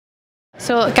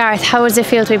So Gareth, how does it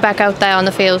feel to be back out there on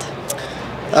the field?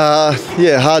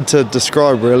 Yeah, hard to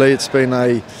describe really. It's been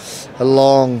a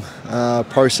long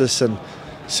process and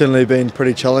certainly been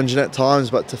pretty challenging at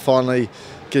times, but to finally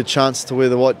get a chance to wear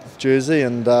the white jersey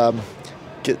and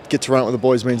get to run it with the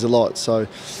boys means a lot. So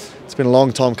it's been a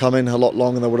long time coming, a lot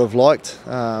longer than I would have liked,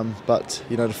 but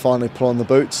you know, to finally pull on the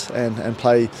boots and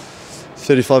play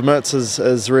 35 minutes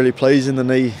is really pleasing. The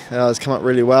knee has come up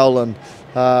really well, and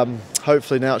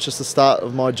hopefully now it's just the start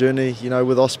of my journey, you know,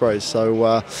 with Ospreys.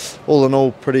 So all in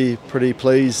all, pretty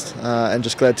pleased and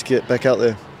just glad to get back out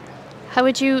there. How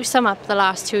would you sum up the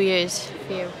last 2 years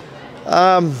for you?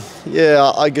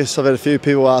 Yeah, I guess I've had a few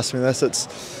people ask me this.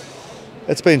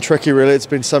 It's been tricky really. It's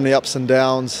been so many ups and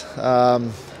downs,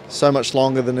 so much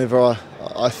longer than ever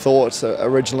I thought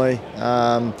originally.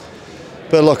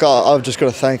 But look, I've just got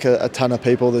to thank a ton of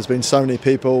people. There's been so many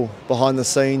people behind the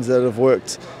scenes that have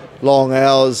worked long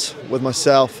hours with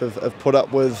myself, have put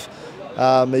up with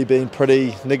me being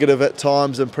pretty negative at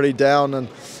times and pretty down, and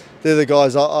they're the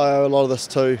guys I owe a lot of this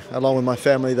to, along with my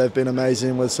family. They've been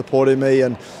amazing with supporting me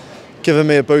and giving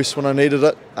me a boost when I needed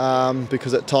it,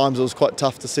 because at times it was quite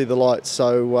tough to see the light.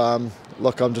 So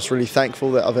look, I'm just really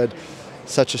thankful that I've had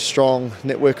such a strong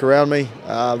network around me.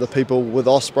 The people with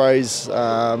Ospreys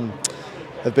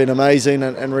have been amazing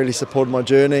and really supported my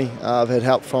journey. I've had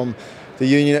help from the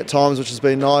union at times, which has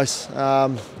been nice,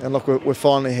 and look, we're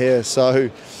finally here. So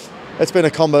it's been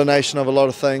a combination of a lot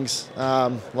of things.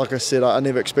 Like I said, I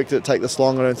never expected it to take this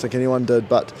long. I don't think anyone did,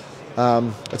 but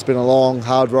it's been a long,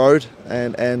 hard road,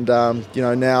 and you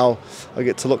know, now I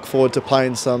get to look forward to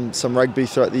playing some rugby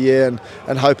throughout the year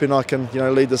and hoping I can, you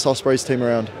know, lead this Ospreys team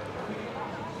around.